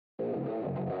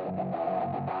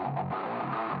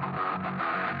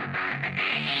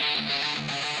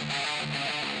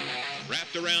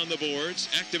Wrapped around the boards.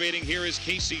 Activating here is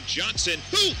Casey Johnson,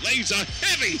 who lays a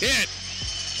heavy hit.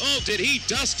 Oh, did he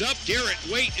dust up Garrett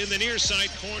Waite in the near side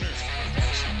corner.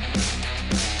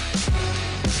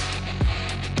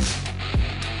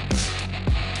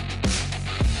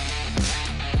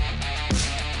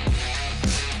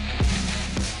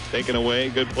 Taken away,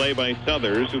 good play by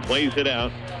Southers, who plays it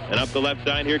out. And up the left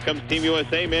side, here comes Team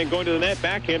USA. Man going to the net.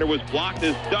 Backhander was blocked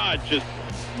as Dodge just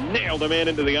nailed a man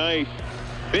into the ice.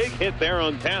 Big hit there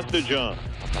on Pastajohn.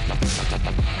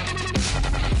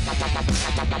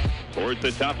 Towards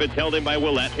the top, it's held in by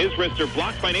Willett. His wrists are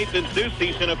blocked by Nathan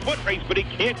Soucies in a foot race, but he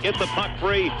can't get the puck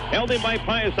free. Held in by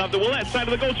Pius off the Willett side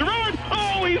of the goal. Gerard!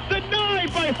 Oh, he's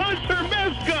denied by Hunter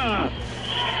Meska!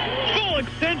 Full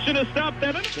extension to stop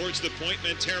that. Towards the point,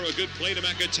 Montero, good play to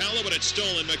Macatello, but it's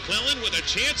stolen. McClellan with a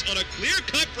chance on a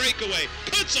clear-cut breakaway.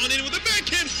 Cuts on in with a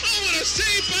backhand. Oh, what a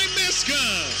save by Meska!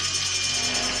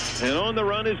 And on the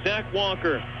run is Zach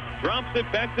Walker. Drops it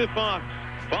back to Fox.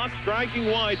 Fox striking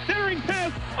wide. Centering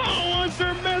pass. Oh,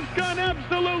 Hunter Meska, an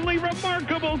absolutely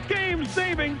remarkable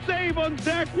game-saving save on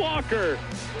Zach Walker.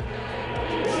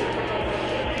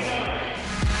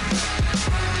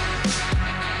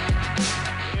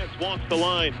 Walks the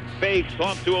line, fakes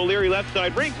off to O'Leary left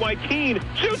side, rink wide, Keane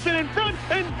shoots it in front,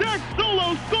 and Zach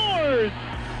Solo scores!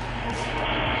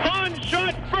 On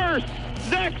shot first,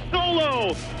 Zach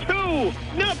Solo,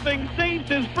 2-0 Saints,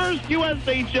 his first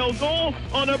USHL goal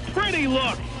on a pretty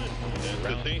look.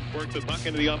 The Saints work the puck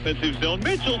into the offensive zone.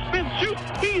 Mitchell Smith shoots,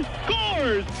 he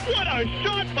scores! What a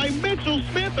shot by Mitchell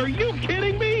Smith, are you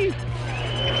kidding me?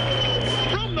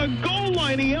 From the goal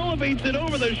line, he elevates it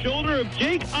over the shoulder of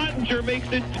Jake Ottinger, makes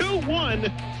it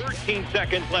 2-1. 13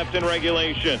 seconds left in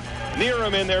regulation.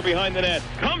 Nearham in there behind the net.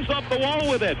 Comes off the wall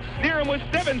with it. Nearham with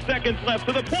 7 seconds left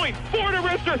to the point. For to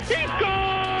wrister. He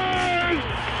scores!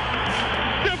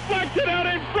 Deflected out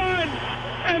in front.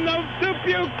 And the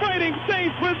Dubuque Fighting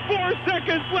Saints with 4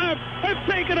 seconds left have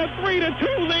taken a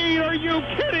 3-2 lead. Are you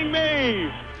kidding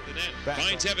me? The net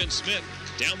finds Evan Smith.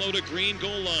 Down low to Green,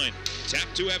 goal line. Tap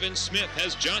to Evan Smith,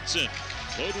 has Johnson.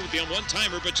 Loaded with the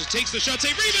one-timer, but just takes the shot.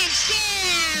 Save, rebound,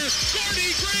 score!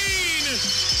 Gordy Green!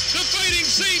 The Fighting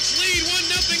Saints lead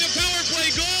 1-0, a power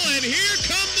play goal, and here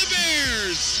come the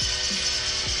Bears!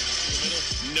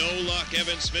 No luck.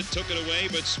 Evan Smith took it away,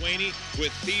 but Swaney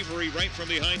with thievery right from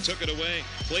behind took it away.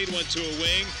 Played one to a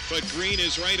wing, but Green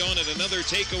is right on it. Another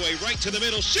takeaway right to the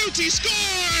middle. Shoots, he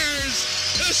scores!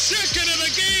 The second of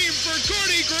the game for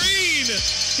Gordy Green.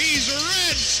 He's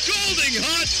red, scalding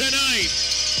hot tonight.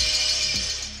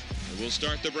 We'll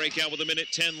start the breakout with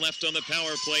 1:10 left on the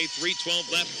power play. 3:12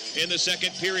 left in the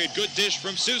second period. Good dish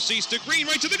from Soucies to Green,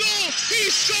 right to the goal. He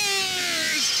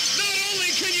scores! Not only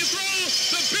can you throw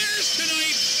the Bears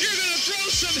tonight, you're going to throw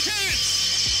some hats.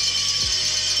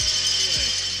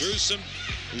 Threw some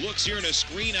looks here in a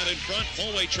screen out in front.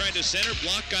 Holway tried to center,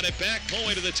 block, got it back.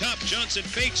 Holway to the top. Johnson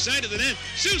fakes, side of the net.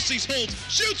 Soucies holds,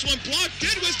 shoots one, block.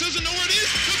 Deadwest doesn't know where it is.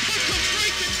 The puck comes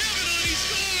right to Kavanaugh. He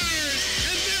scores,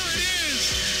 and there it is.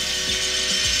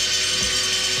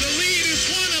 The lead is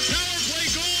won. A power play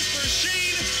goal for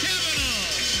Shane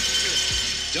Kavanaugh.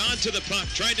 Don to the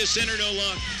puck, tried to center, no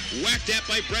luck. Whacked at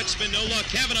by Bretzman, no luck.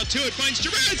 Kavanaugh to it, finds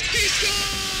Gerard. He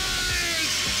scores!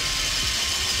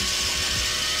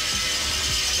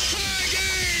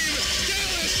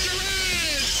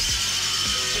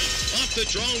 The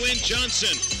draw win,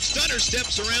 Johnson. Stutter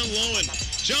steps around Lowen.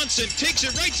 Johnson takes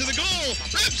it right to the goal,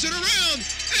 wraps it around.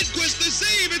 Edquist the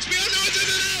save. It's beyond. No, it's in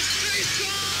the net. They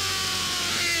score!